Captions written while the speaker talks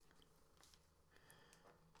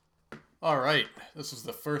Alright, this is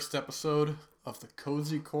the first episode of the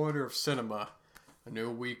Cozy Corner of Cinema, a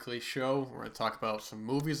new weekly show. We're going to talk about some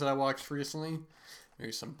movies that I watched recently,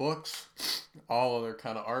 maybe some books, all other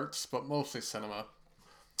kind of arts, but mostly cinema.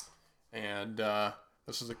 And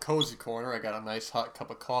this is a Cozy Corner. I got a nice hot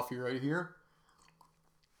cup of coffee right here.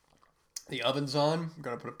 The oven's on. I'm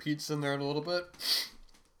going to put a pizza in there in a little bit.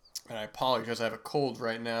 And I apologize, I have a cold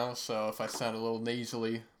right now, so if I sound a little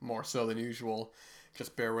nasally, more so than usual,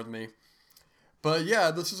 just bear with me. But yeah,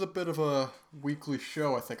 this is a bit of a weekly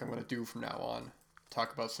show I think I'm going to do from now on.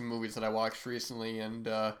 Talk about some movies that I watched recently and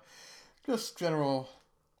just general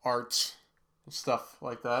arts and stuff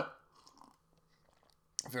like that.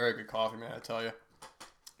 Very good coffee, man, I tell you.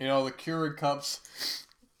 You know, the Keurig cups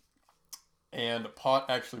and a pot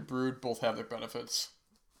actually brewed both have their benefits.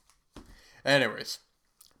 Anyways,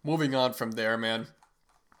 moving on from there, man.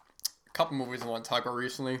 A couple movies I want to talk about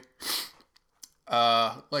recently.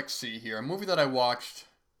 Let's see here. A movie that I watched.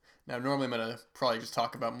 Now, normally I'm going to probably just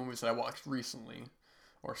talk about movies that I watched recently.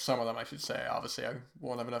 Or some of them, I should say. Obviously, I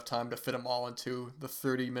won't have enough time to fit them all into the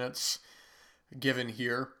 30 minutes given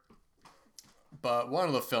here. But one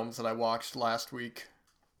of the films that I watched last week,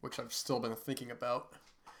 which I've still been thinking about,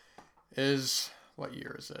 is... What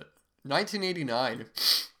year is it? 1989.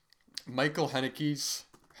 Michael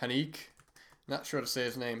Haneke. Not sure how to say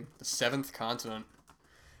his name. The Seventh Continent.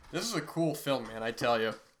 This is a cool film, man, I tell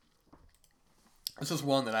you. This is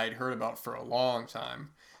one that I had heard about for a long time.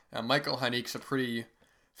 Now, Michael Haneke's a pretty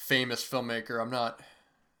famous filmmaker.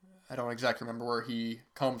 I don't exactly remember where he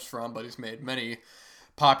comes from, but he's made many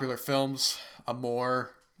popular films.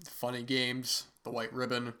 Amour, Funny Games, The White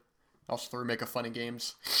Ribbon, also the remake of Funny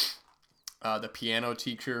Games, The Piano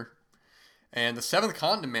Teacher, and The Seventh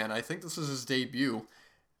Continent, man. I think this is his debut,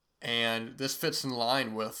 and this fits in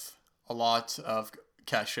line with a lot of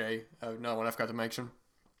cachet. No one I forgot to mention.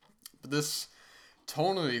 But this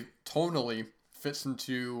tonally fits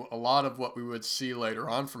into a lot of what we would see later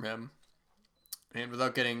on from him. And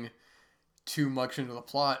without getting too much into the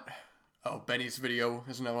plot, Benny's Video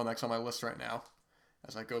is another one that's on my list right now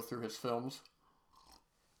as I go through his films.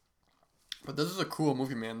 But this is a cool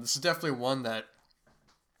movie, man. This is definitely one that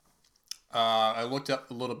I looked up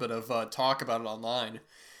a little bit of talk about it online.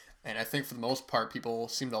 And I think for the most part, people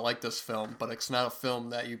seem to like this film, but it's not a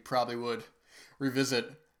film that you probably would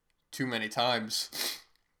revisit too many times.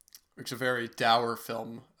 It's a very dour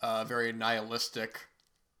film, very nihilistic.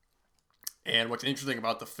 And what's interesting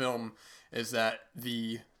about the film is that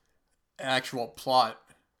the actual plot,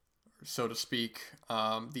 so to speak,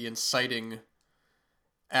 the inciting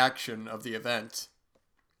action of the event,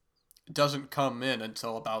 doesn't come in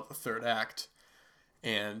until about the third act.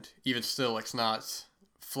 And even still, it's not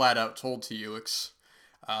flat out told to you. It's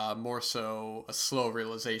more so a slow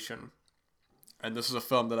realization. And this is a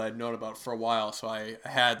film that I'd known about for a while, so I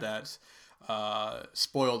had that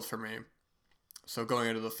spoiled for me. So going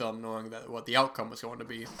into the film knowing that what the outcome was going to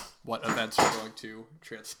be, what events were going to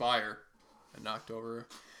transpire. I knocked over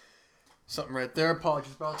something right there.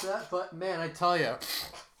 Apologies about that. But man, I tell you,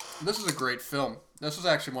 this is a great film. This was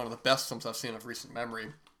actually one of the best films I've seen of recent memory.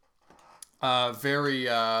 Very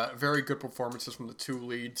good performances from the two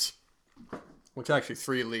leads, which actually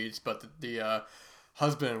three leads, but the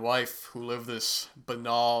husband and wife who live this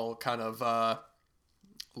banal kind of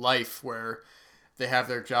life where they have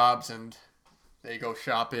their jobs and they go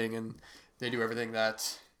shopping and they do everything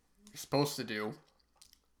that you're supposed to do,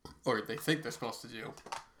 or they think they're supposed to do,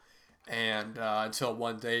 and until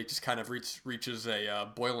one day it just kind of reaches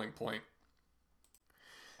a boiling point.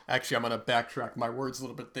 Actually, I'm gonna backtrack my words a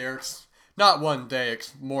little bit there. It's not one day.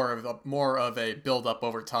 It's more of a build up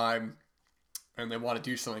over time, and they want to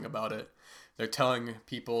do something about it. They're telling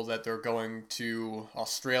people that they're going to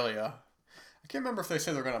Australia. I can't remember if they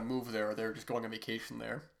say they're going to move there or they're just going on vacation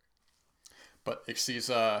there. But it's this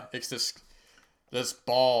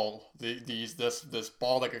ball, this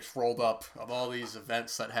ball that gets rolled up of all these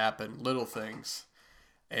events that happen, little things,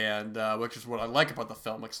 and which is what I like about the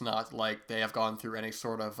film. It's not like they have gone through any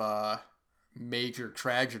sort of major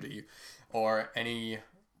tragedy or any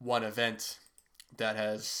one event that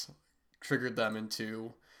has triggered them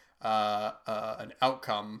into an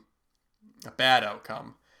outcome, a bad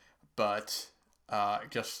outcome, but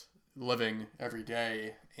just living every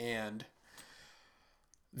day and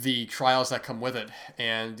the trials that come with it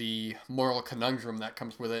and the moral conundrum that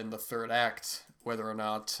comes with it in the third act, whether or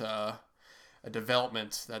not a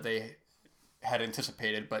development that they had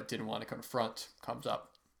anticipated but didn't want to confront comes up.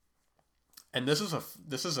 And this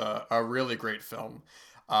is a really great film.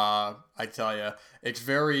 I tell you, it's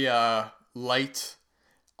very light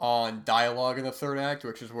on dialogue in the third act,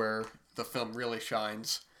 which is where the film really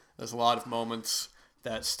shines. There's a lot of moments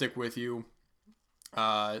that stick with you.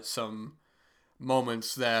 Some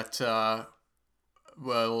moments that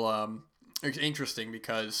it's interesting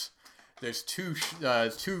because there's two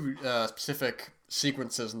specific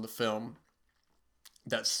sequences in the film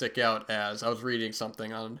that stick out. As I was reading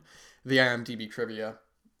something on the IMDb trivia.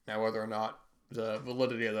 Now, whether or not the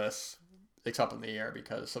validity of this, it's up in the air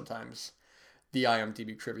because sometimes the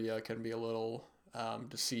IMDb trivia can be a little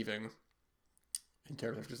deceiving in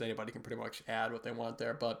terms of because anybody can pretty much add what they want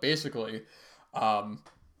there. But basically, um,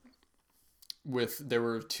 there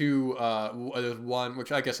were two. There's one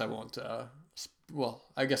which I guess I won't.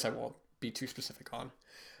 I guess I won't be too specific on,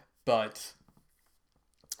 but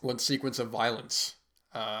one sequence of violence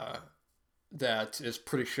that is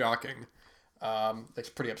pretty shocking. It's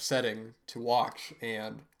pretty upsetting to watch,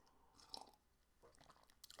 and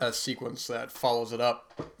a sequence that follows it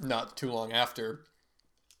up not too long after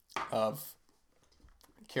of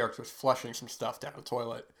characters flushing some stuff down a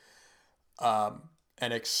toilet.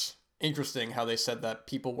 And it's interesting how they said that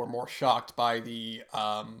people were more shocked by the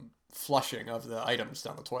flushing of the items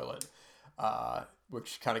down the toilet,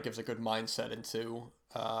 which kind of gives a good mindset into,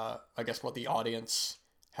 I guess, what the audience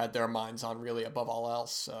had their minds on really above all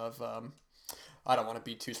else. I don't want to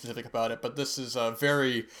be too specific about it, but this is a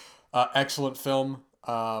very excellent film.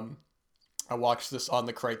 I watched this on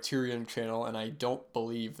the Criterion channel, and I don't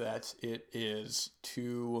believe that it is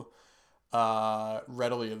too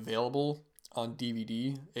readily available on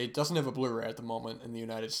DVD. It doesn't have a Blu-ray at the moment in the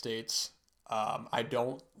United States. I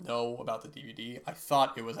don't know about the DVD. I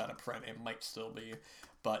thought it was out of print. It might still be.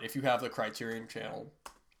 But if you have the Criterion channel,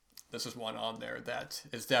 this is one on there that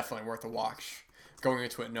is definitely worth a watch. Going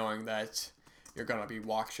into it knowing that you're going to be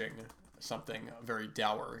watching something very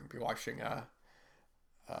dour. You'll be watching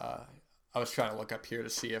I was trying to look up here to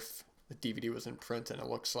see if the DVD was in print, and it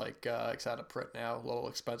looks like it's out of print now. A little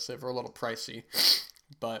expensive or a little pricey.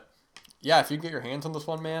 But yeah, if you get your hands on this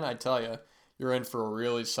one, man, I tell you, you're in for a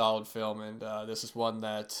really solid film. And this is one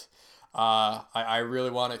that I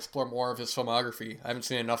really want to explore more of his filmography. I haven't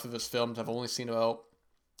seen enough of his films. I've only seen about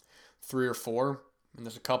 3 or 4. And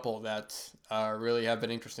there's a couple that really have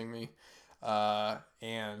been interesting me.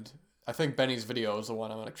 And I think Benny's Video is the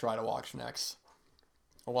one I'm going to try to watch next,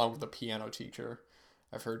 along with The Piano Teacher.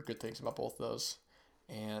 I've heard good things about both those.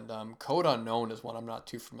 And Code Unknown is one I'm not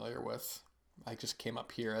too familiar with. I just came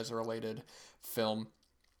up here as a related film.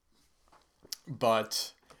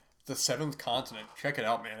 But The Seventh Continent, check it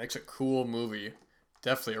out, man. It's a cool movie.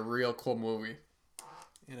 Definitely a real cool movie.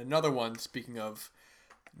 And another one, speaking of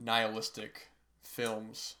nihilistic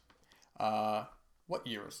films, what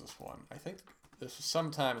year is this one? I think this was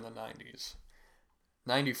sometime in the 90s.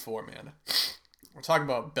 94, man. We're talking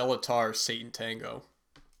about Bela Tarr's Satantango.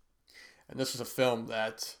 And this is a film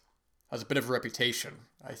that has a bit of a reputation,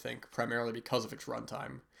 I think, primarily because of its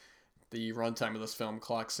runtime. The runtime of this film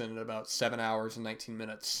clocks in at about 7 hours and 19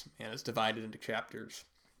 minutes and is divided into chapters.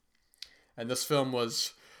 And this film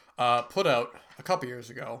was put out a couple years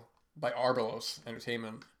ago by Arbalos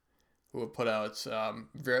Entertainment, who have put out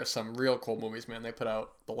some real cool movies, man. They put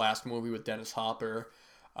out the last movie with Dennis Hopper,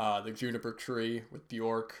 The Juniper Tree with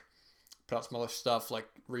Bjork, put out some other stuff like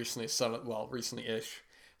recently-ish,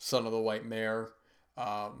 Son of the White Mare,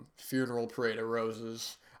 Funeral Parade of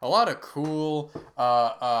Roses. A lot of cool,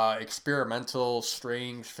 experimental,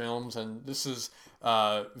 strange films, and this is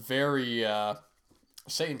very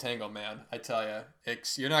Satantango, man. I tell you,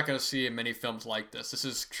 you're not going to see many films like this. This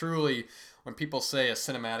is truly, when people say a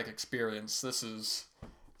cinematic experience, this is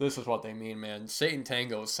what they mean, man.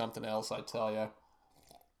 Satantango is something else, I tell you.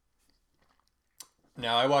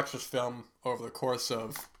 Now, I watched this film over the course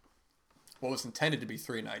of what was intended to be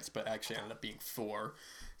 3 nights, but actually ended up being 4,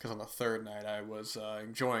 because on the 3rd night I was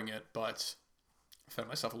enjoying it, but I found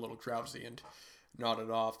myself a little drowsy and nodded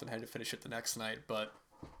off and had to finish it the next night. But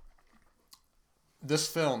this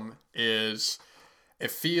film it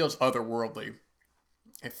feels otherworldly.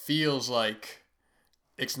 It feels like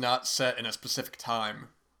it's not set in a specific time,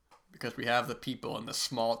 because we have the people in this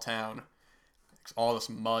small town. It's all this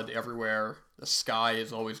mud everywhere. The sky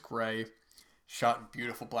is always gray, shot in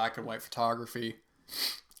beautiful black and white photography.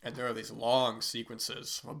 And there are these long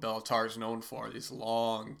sequences, what Bela Tarr is known for, these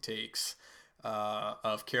long takes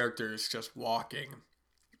of characters just walking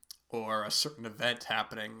or a certain event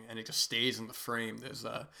happening, and it just stays in the frame. There's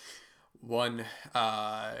one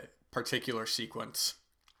particular sequence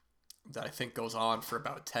that I think goes on for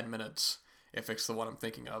about 10 minutes, if it's the one I'm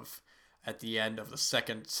thinking of, at the end of the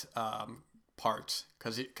second part,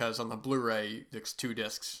 because on the Blu-ray, there's 2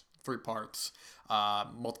 discs, 3 parts,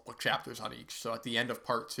 multiple chapters on each. So at the end of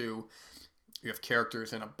part 2, you have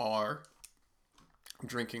characters in a bar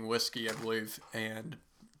drinking whiskey, I believe, and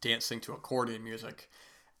dancing to accordion music.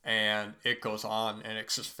 And it goes on, and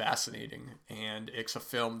it's just fascinating. And it's a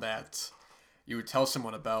film that you would tell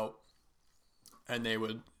someone about, and they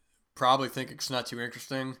would probably think it's not too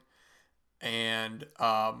interesting. And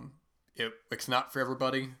it's not for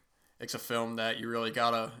everybody. It's a film that you really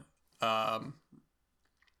gotta, um,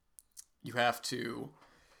 you have to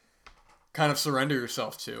kind of surrender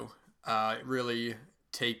yourself to. Really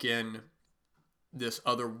take in this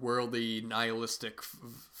otherworldly, nihilistic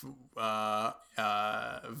vibe.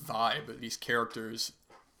 These characters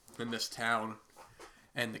in this town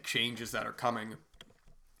and the changes that are coming,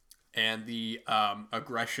 and the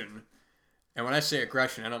aggression. And when I say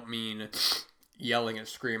aggression, I don't mean yelling and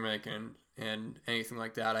screaming and anything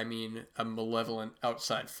like that. I mean a malevolent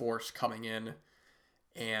outside force coming in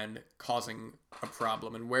and causing a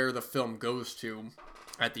problem. And where the film goes to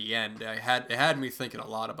at the end, it had me thinking a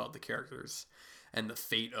lot about the characters and the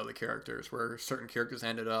fate of the characters, where certain characters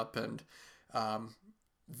ended up, and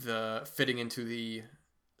the fitting into the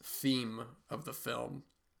theme of the film.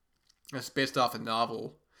 It's based off a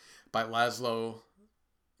novel by Laszlo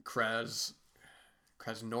Krasnorkai.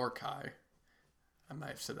 I might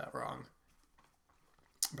have said that wrong,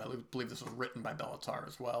 but I believe this was written by Bela Tarr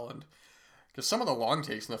as well. And because some of the long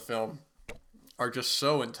takes in the film are just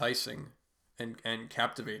so enticing and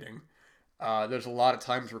captivating. There's a lot of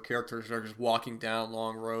times where characters are just walking down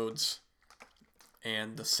long roads,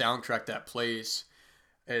 and the soundtrack that plays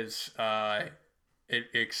is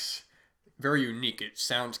it's very unique. It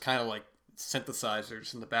sounds kind of like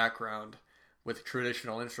synthesizers in the background with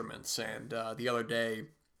traditional instruments. And the other day,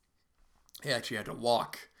 I actually had to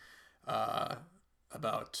walk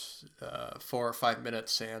about 4 or 5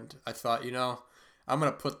 minutes, and I thought, I'm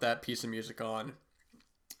gonna put that piece of music on,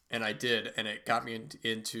 and I did, and it got me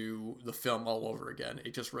into the film all over again.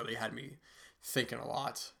 It just really had me thinking a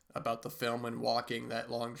lot about the film and walking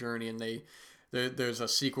that long journey. And there's a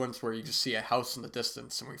sequence where you just see a house in the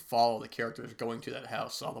distance, and we follow the characters going to that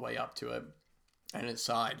house all the way up to it and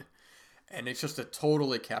inside. And it's just a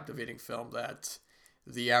totally captivating film that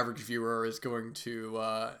the average viewer is going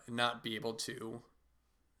to not be able to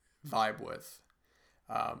vibe with.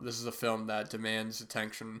 This is a film that demands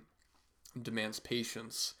attention, demands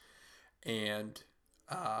patience, and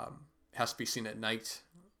has to be seen at night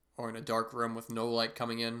or in a dark room with no light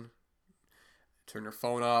coming in. Turn your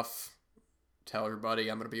phone off. Tell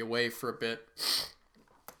everybody I'm going to be away for a bit.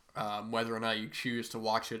 Whether or not you choose to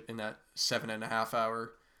watch it in that 7.5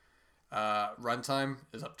 hour runtime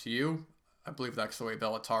is up to you. I believe that's the way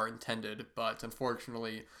Bela Tarr intended, but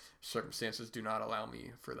unfortunately, circumstances do not allow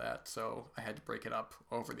me for that, so I had to break it up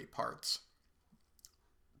over the parts.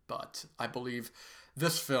 But I believe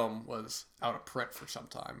this film was out of print for some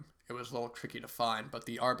time. It was a little tricky to find, but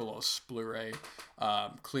the Arbalos Blu-ray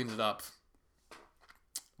cleaned it up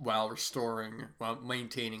while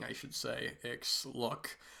maintaining, I should say, its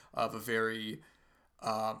look of a very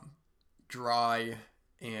dry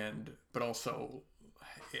but also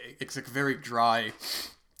it's like very dry,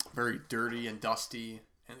 very dirty and dusty,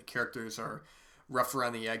 and the characters are rough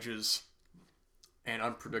around the edges and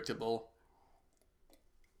unpredictable.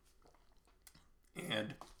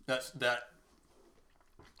 And that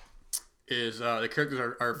is the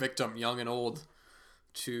characters are victim, young and old,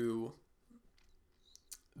 to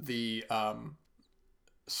the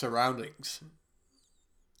surroundings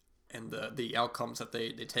and the outcomes that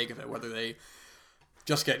they take of it, whether they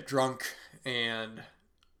just get drunk and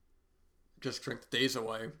just drink the days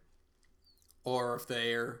away, or if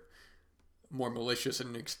they're more malicious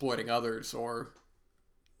and exploiting others, or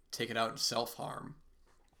take it out in self-harm.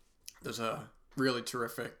 There's a really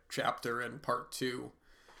terrific chapter in part 2,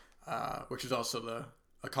 which is also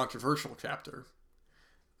a controversial chapter,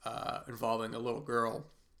 involving a little girl,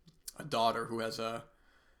 a daughter who has a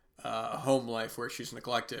home life where she's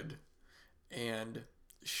neglected, and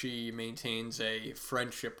she maintains a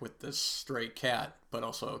friendship with this stray cat, but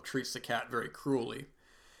also treats the cat very cruelly.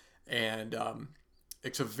 And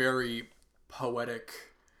it's a very poetic.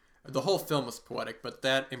 The whole film is poetic, but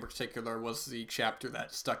that in particular was the chapter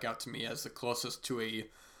that stuck out to me as the closest to a,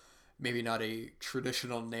 maybe not a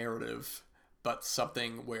traditional narrative, but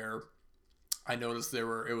something where I noticed it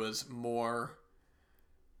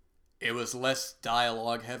was less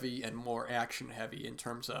dialogue heavy and more action heavy in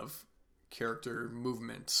terms of character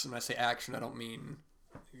movements. And when I say action, I don't mean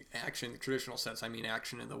action in the traditional sense. I mean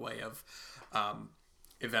action in the way of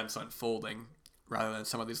events unfolding, rather than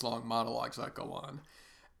some of these long monologues that go on.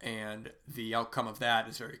 And the outcome of that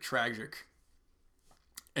is very tragic.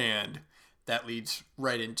 And that leads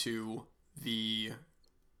right into the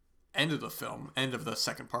end of the film, end of the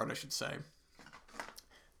second part, I should say,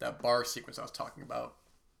 that bar sequence I was talking about,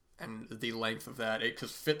 and the length of that, it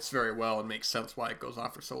just fits very well and makes sense why it goes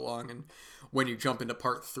on for so long. And when you jump into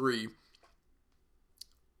part 3,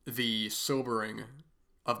 the sobering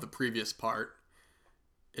of the previous part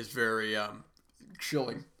is very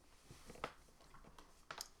chilling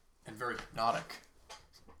and very hypnotic.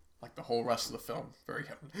 Like the whole rest of the film,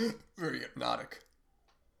 very hypnotic.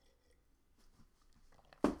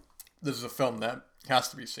 This is a film that has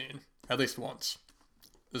to be seen at least once.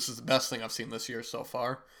 This is the best thing I've seen this year so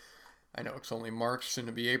far. I know it's only March, soon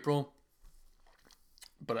to be April,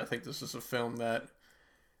 but I think this is a film that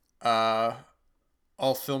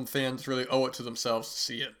all film fans really owe it to themselves to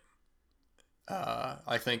see it.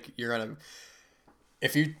 I think you're gonna,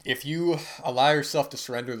 if you allow yourself to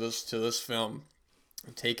surrender this film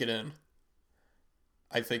and take it in,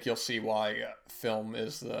 I think you'll see why film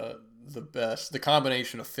is the best. The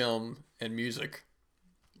combination of film and music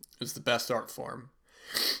is the best art form,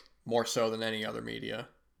 more so than any other media,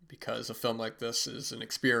 because a film like this is an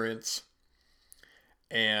experience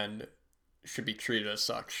and should be treated as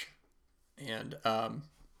such. And I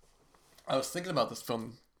was thinking about this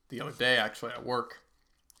film the other day, actually, at work.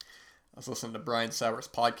 I was listening to Brian Sauer's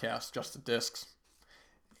podcast, Just the Discs,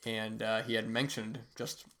 and he had mentioned,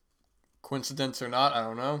 just coincidence or not, I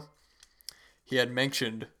don't know, he had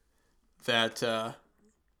mentioned that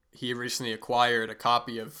he recently acquired a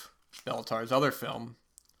copy of Bela Tarr's other film,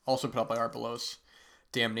 also put out by Arbalos,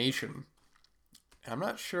 Damnation. And I'm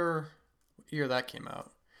not sure what year that came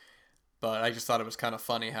out, but I just thought it was kind of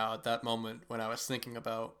funny how at that moment when I was thinking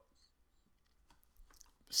about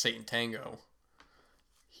Satantango,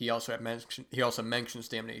 he also mentions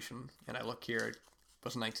Damnation, and I look here, it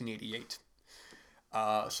was 1988.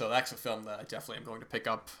 So that's a film that I definitely am going to pick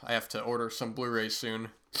up. I have to order some Blu-rays soon,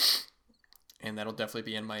 and that'll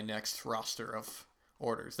definitely be in my next roster of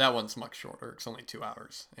orders. That one's much shorter. It's only 2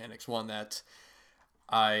 hours, and it's one that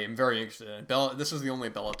I am very interested in. This is the only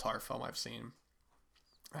Bela Tarr film I've seen.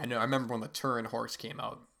 I remember when the Turin Horse came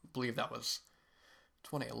out. I believe that was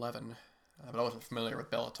 2011, but I wasn't familiar with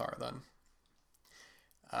Bela Tarr then.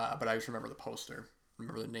 But I just remember the poster. I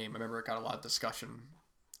remember the name. I remember it got a lot of discussion.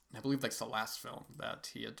 I believe that's the last film that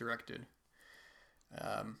he had directed.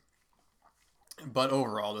 But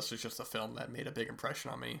overall, this is just a film that made a big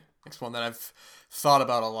impression on me. It's one that I've thought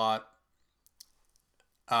about a lot.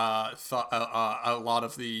 A lot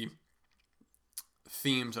of the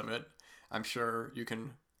themes of it, I'm sure you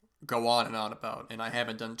can go on and on about, and I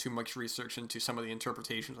haven't done too much research into some of the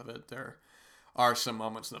interpretations of it. There are some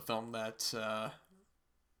moments in the film that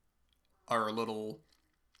are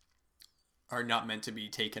not meant to be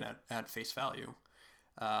taken at face value,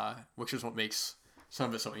 which is what makes some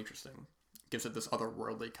of it so interesting. It gives it this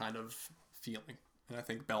otherworldly kind of feeling, and I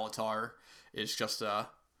think Bela Tarr is just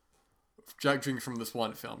judging from this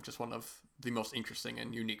one film, just one of the most interesting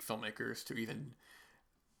and unique filmmakers to even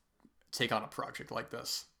take on a project like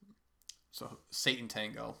this. So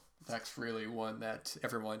Satantango, that's really one that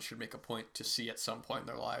everyone should make a point to see at some point in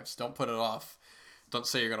their lives. Don't put it off. Don't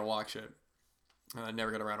say you're going to watch it and then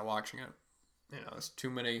never get around to watching it. There's too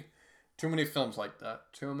many films like that.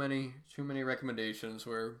 Too many recommendations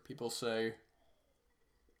where people say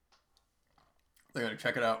they're going to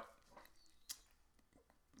check it out,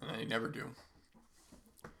 and they never do.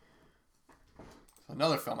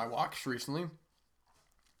 Another film I watched recently.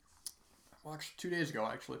 I watched 2 days ago,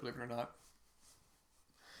 actually, believe it or not.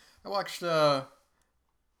 I watched another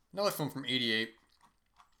film from '88.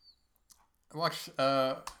 I watched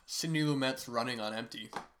Sidney Lumet's Running on Empty.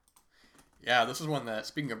 Yeah, this is one that,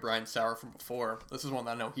 speaking of Brian Sauer from before, this is one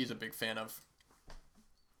that I know he's a big fan of.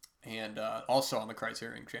 And also on the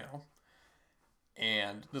Criterion Channel.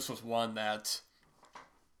 And this was one that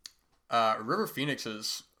River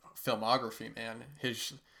Phoenix's filmography, man,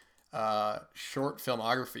 his short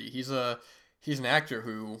filmography. He's an actor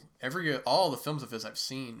who all the films of his I've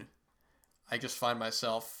seen, I just find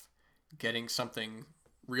myself getting something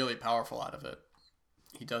really powerful out of it.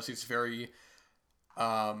 He does these very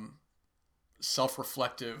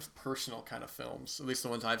self-reflective, personal kind of films, at least the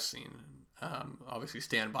ones I've seen. Obviously,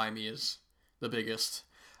 Stand By Me is the biggest.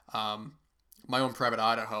 My Own Private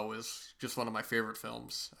Idaho is just one of my favorite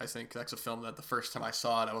films. I think that's a film that the first time I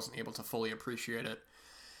saw it, I wasn't able to fully appreciate it.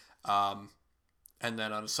 And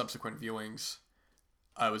then on subsequent viewings,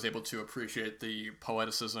 I was able to appreciate the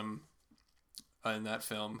poeticism in that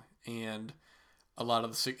film and a lot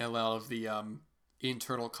of the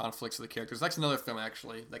internal conflicts of the characters. That's another film,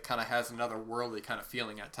 actually, that kind of has another worldly kind of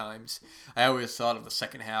feeling at times. I always thought of the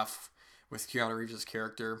second half with Keanu Reeves'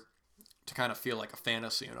 character to kind of feel like a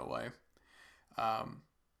fantasy in a way.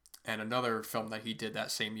 And another film that he did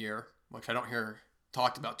that same year, which I don't hear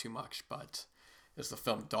talked about too much, but is the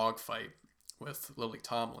film Dogfight with Lily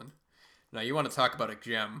Tomlin. Now, you want to talk about a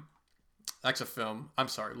gem. That's a film. I'm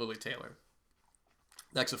sorry, Lily Taylor.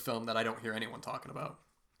 That's a film that I don't hear anyone talking about.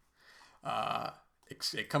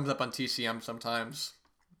 It comes up on TCM sometimes.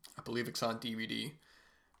 I believe it's on DVD.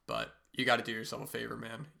 But you got to do yourself a favor,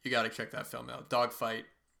 man. You got to check that film out. Dogfight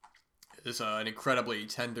is an incredibly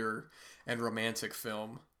tender and romantic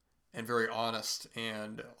film, and very honest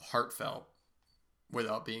and heartfelt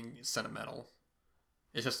without being sentimental.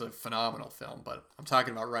 It's just a phenomenal film, but I'm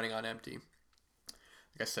talking about Running on Empty.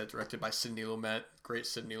 Like I said, directed by Sidney Lumet, great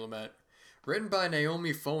Sidney Lumet. Written by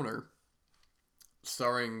Naomi Foner,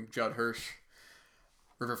 starring Judd Hirsch,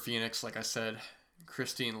 River Phoenix, like I said,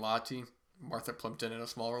 Christine Lottie, Martha Plimpton in a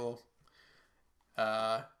small role.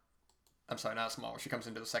 I'm sorry, not a small role. She comes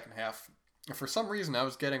into the second half. For some reason, I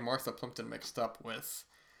was getting Martha Plimpton mixed up with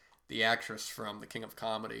the actress from The King of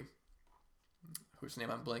Comedy, whose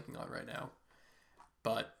name I'm blanking on right now.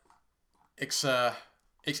 But it's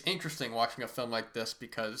interesting watching a film like this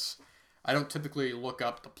because I don't typically look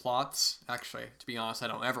up the plots. Actually, to be honest, I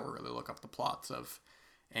don't ever really look up the plots of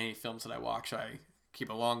any films that I watch. I keep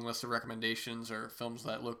a long list of recommendations or films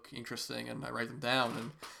that look interesting, and I write them down.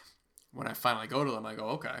 And when I finally go to them, I go,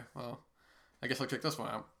 okay, well, I guess I'll check this one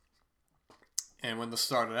out. And when this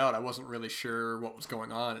started out, I wasn't really sure what was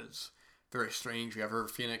going on. It's very strange. You have River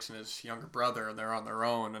Phoenix and his younger brother, and they're on their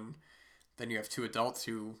own. And then you have two adults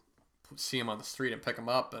who see him on the street and pick him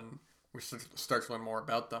up, and we start to learn more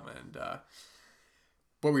about them. And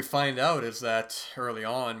what we find out is that early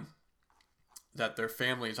on, that their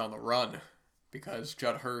family is on the run because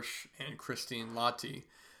Judd Hirsch and Christine Lottie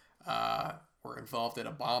were involved in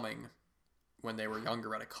a bombing when they were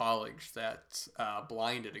younger at a college that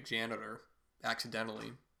blinded a janitor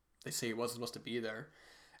accidentally. They say he wasn't supposed to be there.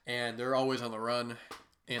 And they're always on the run,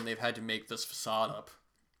 and they've had to make this facade up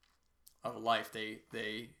of life.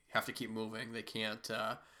 They have to keep moving. They can't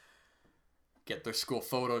get their school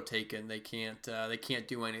photo taken. They can't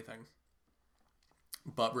do anything.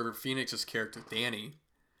 But River Phoenix's character, Danny,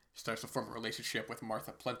 starts to form a relationship with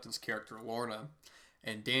Martha Plimpton's character, Lorna.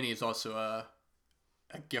 And Danny is also a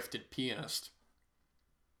gifted pianist.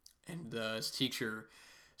 And his teacher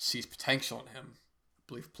sees potential in him, I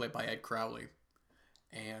believe played by Ed Crowley,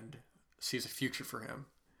 and sees a future for him.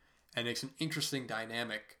 And it's an interesting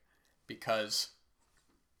dynamic because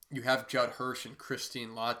you have Judd Hirsch and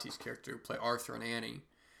Christine Lottie's character, who play Arthur and Annie,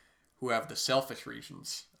 who have the selfish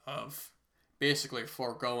reasons of basically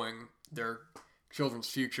foregoing their children's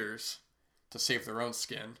futures to save their own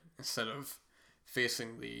skin instead of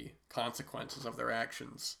facing the consequences of their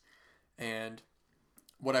actions. And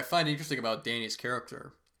what I find interesting about Danny's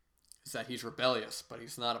character is that he's rebellious, but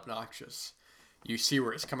he's not obnoxious. You see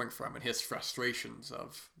where it's coming from and his frustrations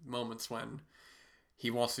of moments when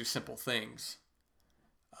he wants to do simple things.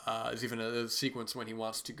 There's even a sequence when he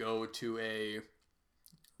wants to go to a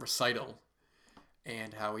recital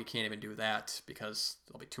and how he can't even do that because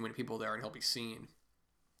there'll be too many people there and he'll be seen.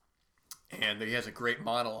 And he has a great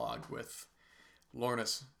monologue with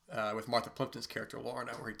with Martha Plimpton's character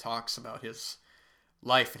Lorna, where he talks about his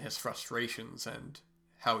life and his frustrations and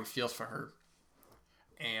how he feels for her.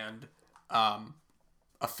 And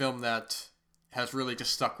a film that has really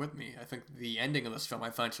just stuck with me. I think the ending of this film I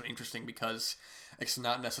find so interesting because it's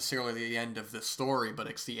not necessarily the end of the story, but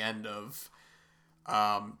it's the end of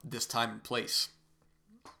this time and place.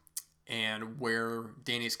 And where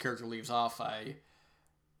Danny's character leaves off,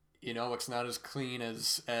 it's not as clean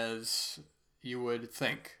as you would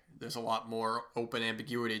think. There's a lot more open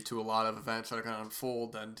ambiguity to a lot of events that are going to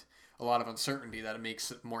unfold, and a lot of uncertainty that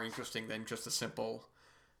makes it more interesting than just a simple,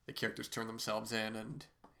 the characters turn themselves in and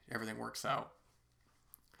everything works out.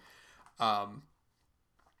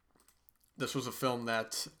 This was a film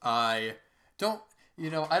that I don't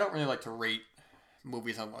really like to rate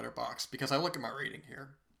movies on Letterboxd because I look at my rating here,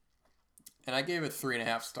 and I gave it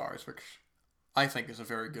 3.5 stars, which I think is a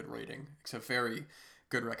very good rating. It's a very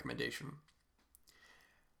good recommendation.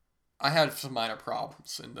 I had some minor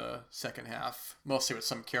problems in the second half, mostly with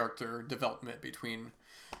some character development between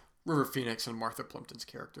River Phoenix and Martha Plimpton's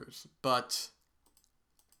characters, but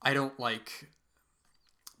I don't like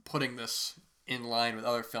putting this in line with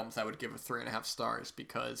other films I would give it 3.5 stars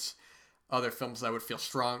because other films I would feel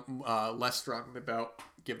less strongly about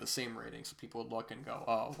give the same rating, so people would look and go,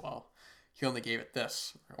 oh, well, he only gave it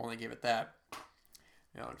this, or only gave it that.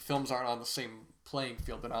 Films aren't on the same playing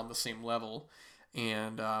field, but on the same level,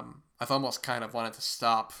 and I've almost kind of wanted to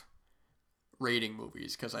stop rating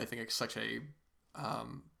movies because I think it's such a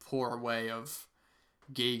poor way of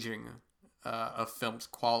gauging a film's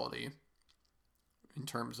quality in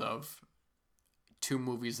terms of two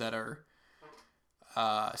movies that are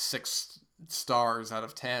 6 stars out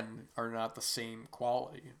of 10 are not the same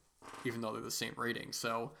quality, even though they're the same rating.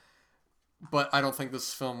 So, but I don't think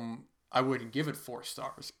this film. I wouldn't give it 4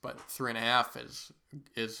 stars, but 3.5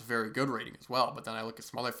 is a very good rating as well. But then I look at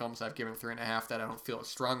some other films I've given 3.5 that I don't feel as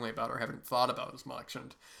strongly about or haven't thought about as much,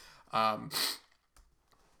 and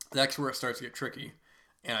that's where it starts to get tricky.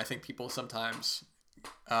 And I think people sometimes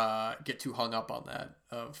get too hung up on that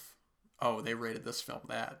of, oh, they rated this film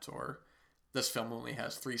that, or this film only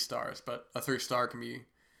has 3 stars, but a 3 star can be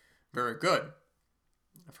very good.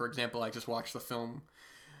 For example, I just watched the film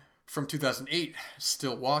from 2008,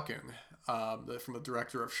 Still Walking, from the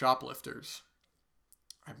director of Shoplifters.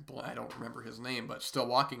 I don't remember his name, but Still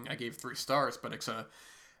Walking, I gave 3 stars, but it's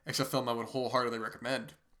a film I would wholeheartedly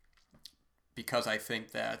recommend because I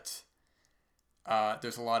think that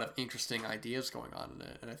there's a lot of interesting ideas going on in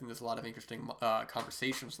it, and I think there's a lot of interesting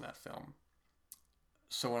conversations in that film.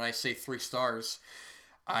 So when I say 3 stars,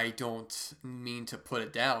 I don't mean to put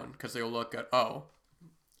it down because they'll look at, oh,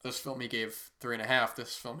 this film he gave 3.5,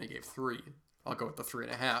 this film he gave 3. I'll go with the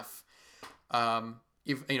 3.5.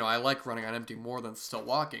 I like Running on Empty more than Still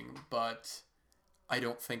Walking, but I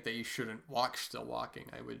don't think that you shouldn't watch Still Walking.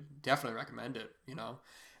 I would definitely recommend it,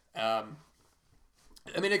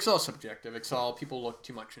 it's all subjective. It's all, people look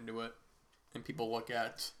too much into it, and people look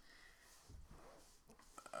at,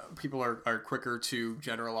 people are quicker to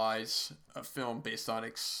generalize a film based on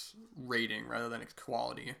its rating rather than its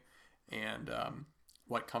quality, and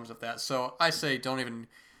what comes with that. So I say don't even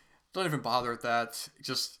bother with that.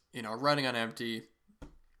 Just, Running on Empty,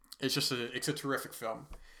 it's a terrific film.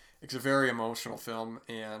 It's a very emotional film,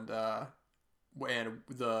 and the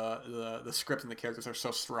script and the characters are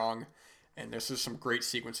so strong, and there's just some great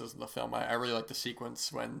sequences in the film. I really like the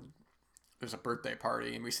sequence when there's a birthday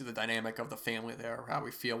party and we see the dynamic of the family there, how we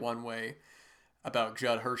feel one way about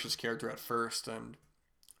Judd Hirsch's character at first, and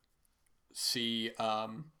see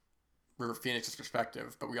River Phoenix's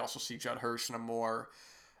perspective, but we also see Judd Hirsch in a more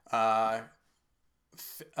I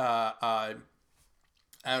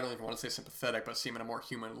don't even want to say sympathetic, but see him in a more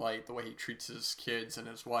human light, the way he treats his kids and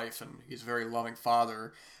his wife, and he's a very loving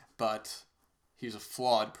father, but he's a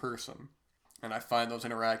flawed person. And I find those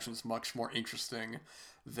interactions much more interesting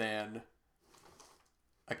than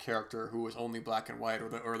a character who is only black and white,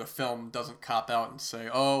 or the film doesn't cop out and say,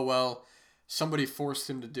 oh, well, somebody forced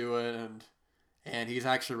him to do it, and he's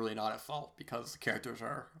actually really not at fault, because the characters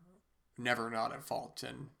are never not at fault,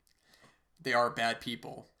 and they are bad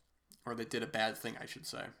people, or they did a bad thing, I should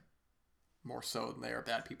say, more so than they are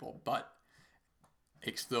bad people. But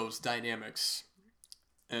it's those dynamics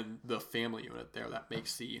and the family unit there that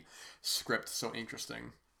makes the script so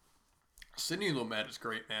interesting. Sidney Lumet is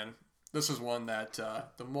great, man. This is one that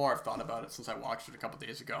the more I've thought about it since I watched it a couple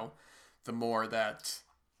days ago, the more that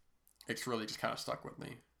it's really just kind of stuck with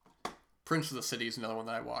me. Prince of the City is another one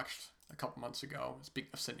that I watched a couple months ago. Speaking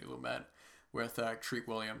of Sidney Lumet, with Treat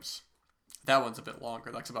Williams. That one's a bit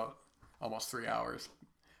longer. That's about almost 3 hours,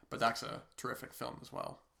 but that's a terrific film as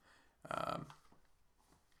well.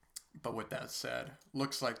 But with that said,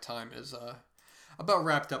 looks like time is about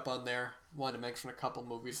wrapped up on there. Wanted to mention a couple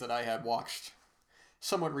movies that I had watched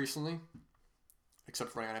somewhat recently,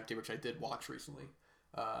 except for Running on Empty, which I did watch recently.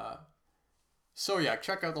 So yeah,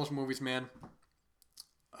 check out those movies, man.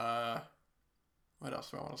 What else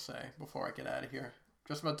do I want to say before I get out of here?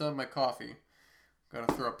 Just about done with my coffee.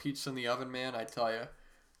 Gotta throw a pizza in the oven, man, I tell you.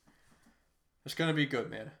 It's gonna be good,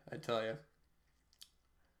 man, I tell you.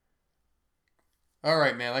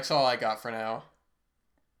 Alright, man, that's all I got for now.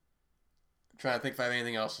 I'm trying to think if I have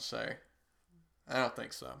anything else to say. I don't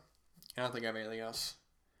think so. I don't think I have anything else.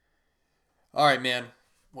 Alright, man.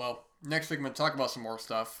 Well, next week I'm going to talk about some more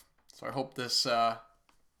stuff. So I hope this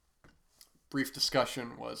brief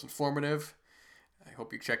discussion was informative. I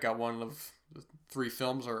hope you check out one of the 3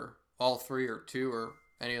 films, or all 3, or 2, or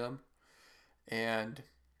any of them. And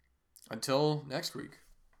until next week.